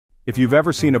If you've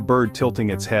ever seen a bird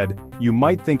tilting its head, you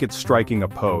might think it's striking a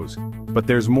pose. But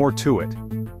there's more to it.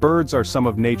 Birds are some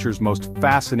of nature's most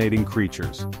fascinating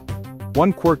creatures.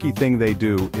 One quirky thing they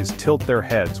do is tilt their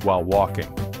heads while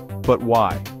walking. But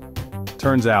why?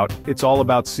 Turns out, it's all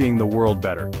about seeing the world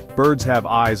better. Birds have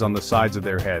eyes on the sides of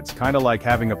their heads, kinda like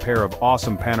having a pair of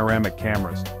awesome panoramic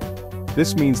cameras.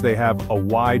 This means they have a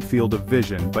wide field of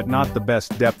vision but not the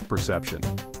best depth perception.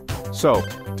 So,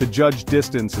 to judge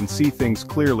distance and see things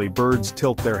clearly, birds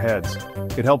tilt their heads.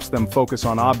 It helps them focus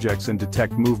on objects and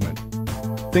detect movement.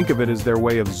 Think of it as their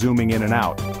way of zooming in and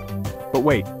out. But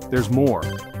wait, there's more.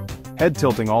 Head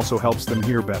tilting also helps them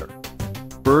hear better.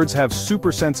 Birds have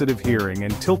super sensitive hearing,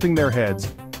 and tilting their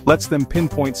heads lets them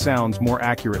pinpoint sounds more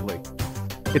accurately.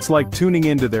 It's like tuning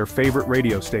into their favorite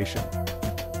radio station.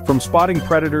 From spotting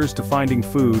predators to finding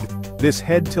food, this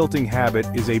head-tilting habit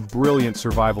is a brilliant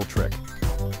survival trick.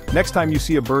 Next time you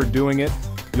see a bird doing it,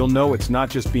 you'll know it's not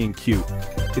just being cute,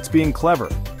 it's being clever.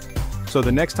 So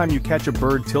the next time you catch a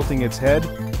bird tilting its head,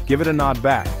 give it a nod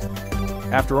back.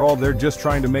 After all, they're just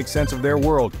trying to make sense of their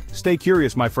world. Stay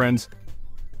curious, my friends.